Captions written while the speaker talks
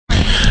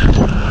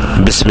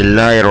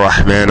Bismillahir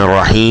Rahmanir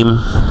Rahim.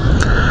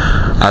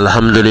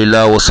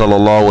 Alhamdulillah wa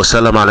sallallahu wa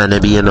sallam ala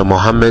nabiyyina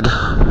Muhammad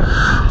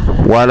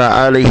wa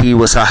ala alihi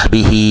wa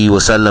sahbihi wa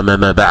sallam,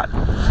 amma ba'd.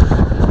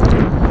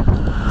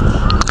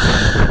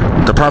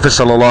 The Prophet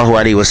sallallahu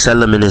alaihi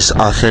wasallam in his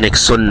authentic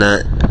sunnah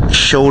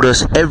showed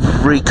us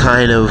every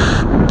kind of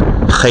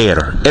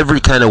khair, every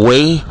kind of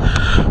way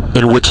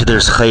in which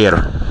there's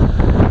khair.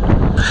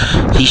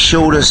 He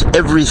showed us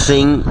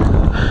everything,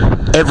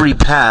 every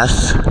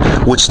path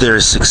which there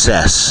is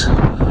success.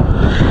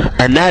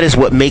 And that is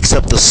what makes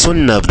up the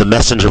sunnah of the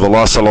Messenger of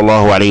Allah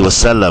sallallahu alaihi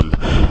wasallam.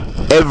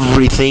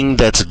 Everything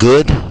that's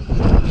good,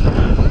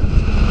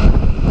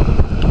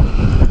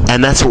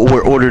 and that's what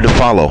we're ordered to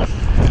follow.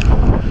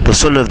 The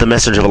sunnah of the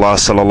Messenger of Allah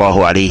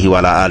sallallahu alaihi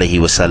wa alihi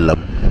wasallam.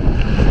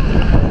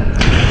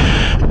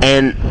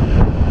 And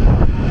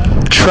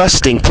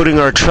trusting, putting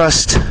our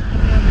trust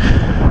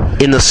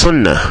in the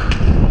sunnah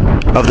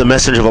of the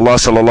Messenger of Allah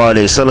sallallahu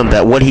alaihi wasallam,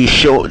 that what he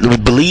showed,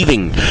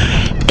 believing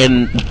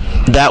in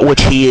that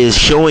which he is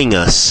showing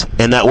us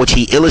and that which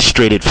he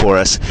illustrated for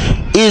us,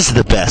 is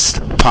the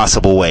best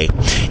possible way,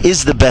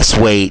 is the best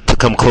way to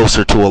come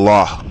closer to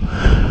Allah,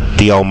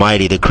 the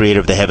Almighty, the Creator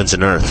of the heavens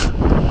and earth.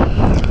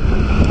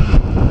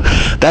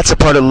 That's a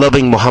part of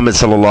loving Muhammad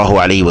sallallahu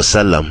alaihi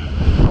wasallam.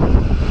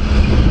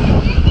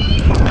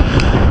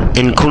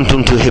 In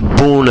kuntum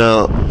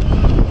tuhibbuna,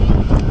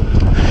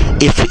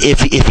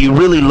 if you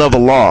really love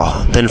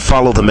Allah, then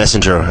follow the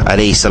Messenger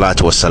alayhi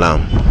salatu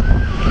wassalam.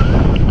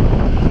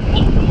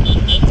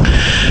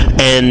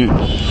 And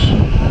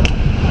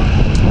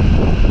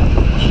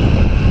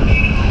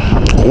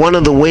one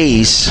of the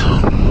ways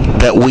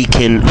that we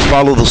can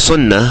follow the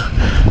sunnah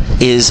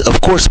is,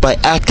 of course, by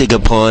acting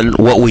upon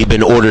what we've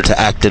been ordered to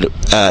act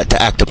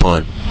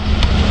upon,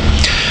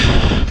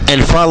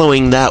 and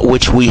following that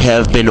which we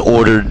have been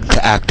ordered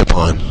to act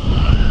upon,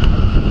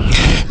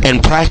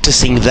 and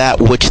practicing that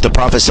which the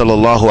Prophet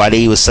sallallahu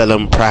alaihi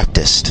wasallam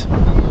practiced.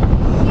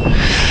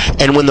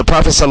 And when the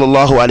Prophet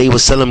sallallahu alaihi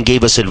wasallam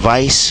gave us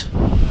advice,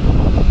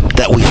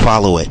 that we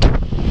follow it,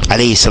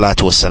 alayhi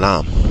salatu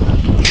wassalam.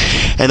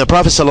 And the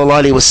Prophet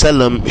sallallahu alaihi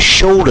wasallam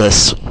showed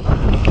us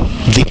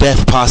the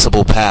best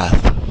possible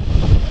path.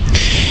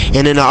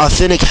 And in an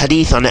authentic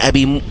hadith on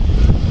Abi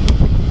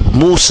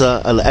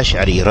Musa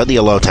al-Ash'ari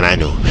radiyallahu ta'ala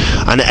anhu,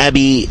 عن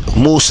أبي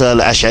موسى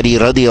الأشعري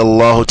رضي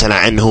الله تعالى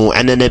عنه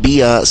أن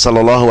النبي صلى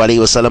الله عليه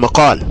وسلم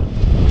قال: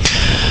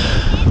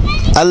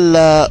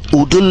 ألا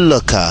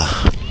أدلك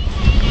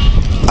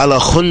على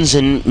خنز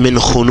من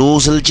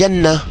خنوز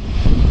الجنة؟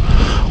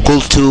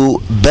 قلت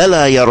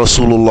بلى يا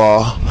رسول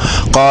الله.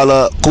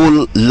 قال: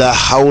 قل لا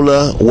حول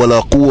ولا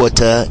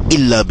قوة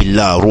إلا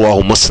بالله.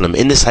 رواه Muslim.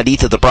 In this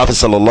hadith of the Prophet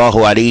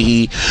sallallahu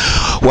alaihi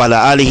wa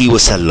alihi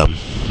wasallam,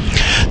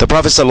 the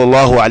Prophet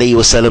sallallahu alaihi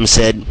wasallam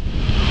said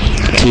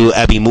to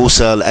Abi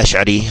Musa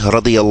al-Ash'ari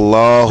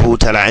radiyallahu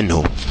ta'ala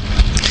anhu,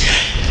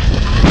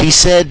 he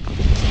said,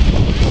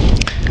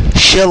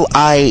 shall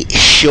I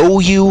show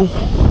you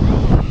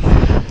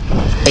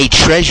a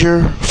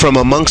treasure from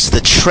amongst the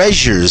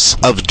treasures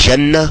of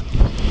Jannah,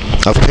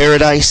 of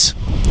paradise?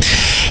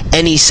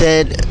 And he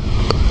said,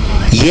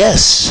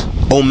 yes,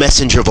 O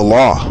Messenger of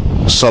Allah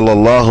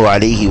sallallahu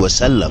alaihi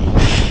wasallam.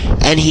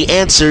 And he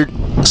answered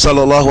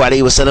sallallahu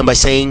alaihi wasallam by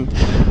saying,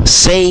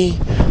 say,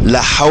 la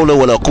hawla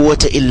wa la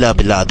quwwata illa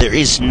billah. There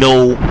is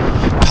no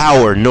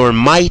power nor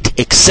might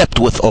except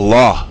with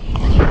Allah.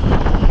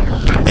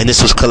 And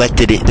this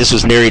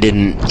was narrated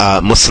in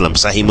Muslim,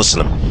 Sahih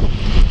Muslim.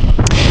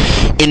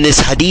 In this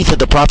hadith of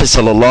the Prophet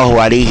sallallahu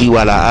alaihi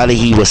wa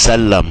alihi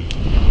wasallam,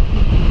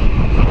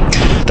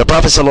 the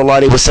Prophet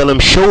sallallahu alaihi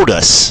wasallam showed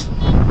us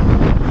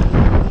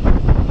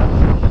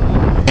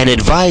and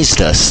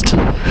advised us.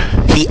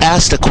 He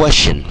asked a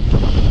question.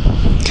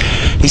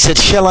 He said,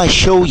 shall I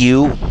show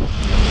you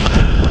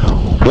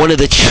one of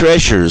the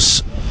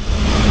treasures,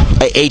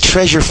 a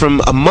treasure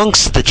from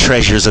amongst the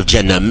treasures of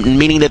Jannah?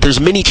 Meaning that there's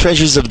many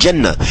treasures of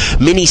Jannah,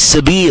 many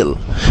sabil,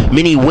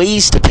 many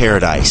ways to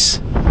paradise.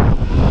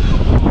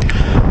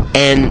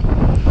 And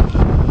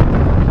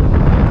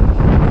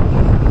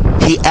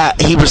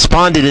he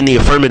responded in the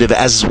affirmative,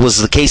 as was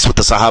the case with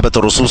the Sahabah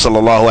to Rasul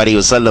sallallahu alaihi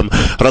wasallam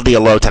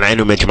radiyallahu ta'ala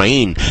anhum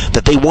ajma'in,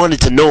 that they wanted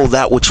to know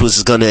that which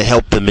was going to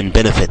help them and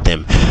benefit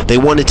them. They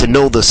wanted to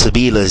know the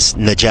sabila's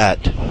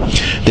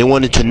najat. They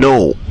wanted to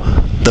know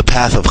the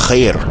path of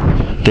khair.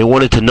 They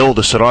wanted to know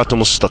the surat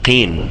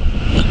mustaqim.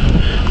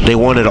 They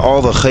wanted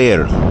all the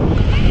khair.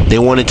 They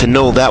wanted to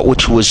know that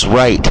which was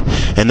right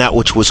and that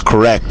which was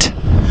correct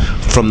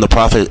from the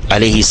Prophet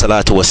alayhi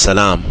salatu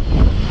wassalam.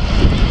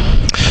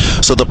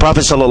 So the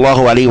Prophet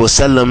sallallahu alaihi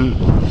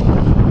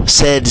wasallam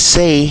said,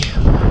 say,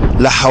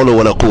 la hawla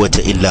wa la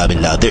quwwata illa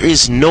billah. There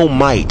is no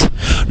might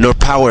nor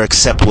power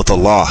except with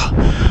Allah.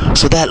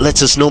 So that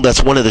lets us know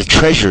that's one of the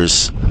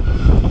treasures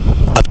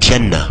of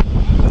Jannah.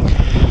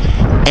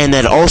 And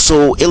that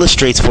also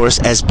illustrates for us,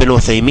 as bin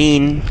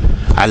Uthaymin,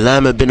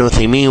 Allama bin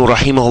Uthaymin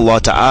rahimahullah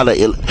ta'ala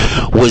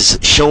was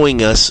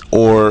showing us,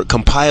 or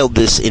compiled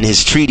this in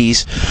his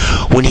treatise,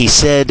 when he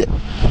said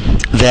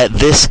that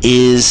this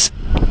is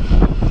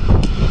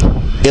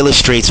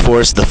illustrates for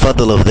us the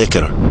fadl of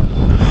dhikr,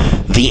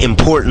 the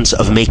importance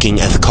of making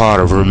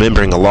adhkar, of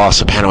remembering Allah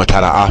subhanahu wa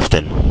ta'ala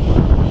often.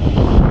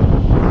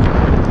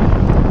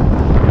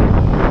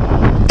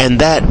 And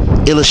that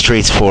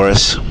illustrates for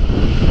us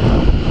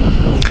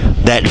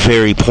that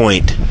very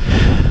point,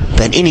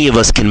 that any of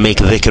us can make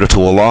dhikr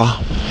to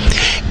Allah.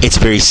 It's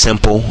very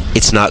simple.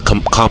 It's not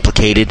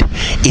complicated.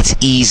 It's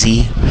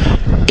easy.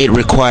 It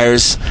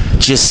requires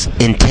just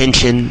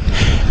intention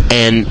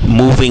and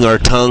moving our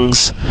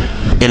tongues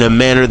in a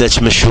manner that's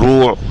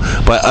mashru'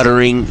 by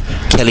uttering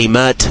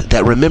kalimat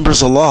that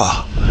remembers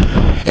Allah,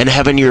 and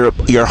having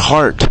your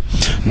heart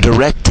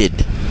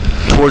directed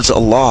towards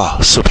Allah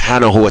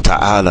subhanahu wa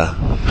ta'ala.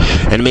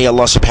 And may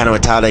Allah subhanahu wa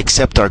ta'ala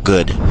accept our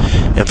good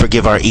and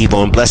forgive our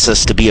evil, and bless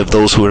us to be of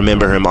those who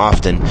remember Him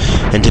often,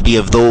 and to be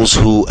of those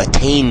who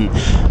attain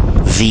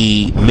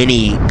the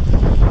many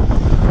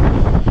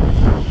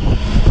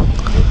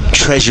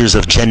treasures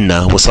of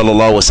Jannah. Wa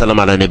sallallahu wa sallam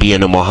ala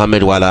nabiyyina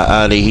Muhammad wa ala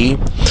alihi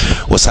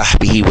wa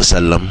sahbihi wa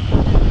sallam.